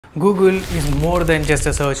Google is more than just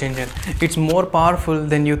a search engine. It's more powerful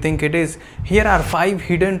than you think it is. Here are 5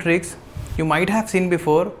 hidden tricks you might have seen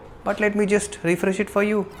before, but let me just refresh it for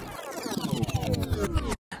you.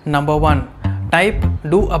 Number 1. Type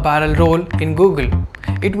 "do a barrel roll" in Google.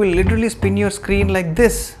 It will literally spin your screen like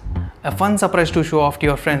this. A fun surprise to show off to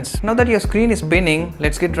your friends. Now that your screen is spinning,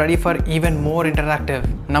 let's get ready for even more interactive.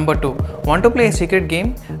 Number 2. Want to play a secret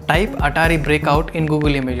game? Type Atari Breakout in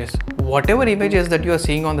Google Images. Whatever images that you are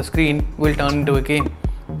seeing on the screen will turn into a game.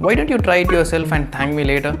 Why don't you try it yourself and thank me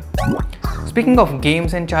later? Speaking of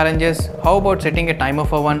games and challenges, how about setting a timer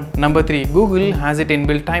for one? Number 3. Google has it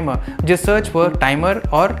inbuilt timer. Just search for timer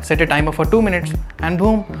or set a timer for 2 minutes and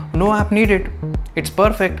boom, no app needed. It's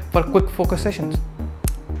perfect for quick focus sessions.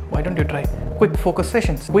 Why don't you try quick focus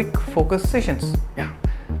sessions? Quick focus sessions. Yeah.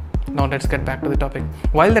 Now let's get back to the topic.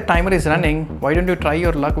 While the timer is running, why don't you try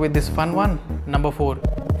your luck with this fun one? Number 4.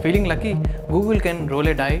 Feeling lucky? Google can roll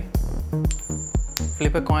a die,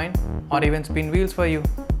 flip a coin, or even spin wheels for you.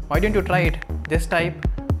 Why don't you try it? Just type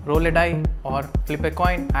roll a die or flip a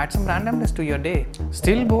coin, add some randomness to your day.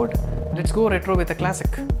 Still bored? Let's go retro with a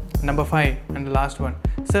classic. Number 5 and the last one.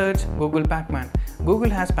 Search Google Pac-Man. Google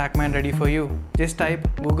has Pac-Man ready for you. Just type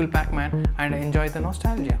Google Pac-Man and enjoy the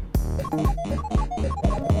nostalgia.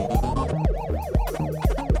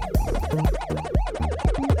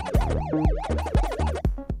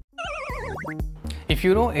 If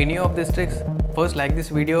you know any of these tricks, first like this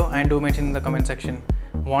video and do mention in the comment section.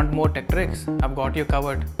 Want more tech tricks? I've got you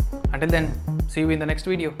covered. Until then, see you in the next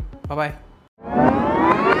video. Bye bye.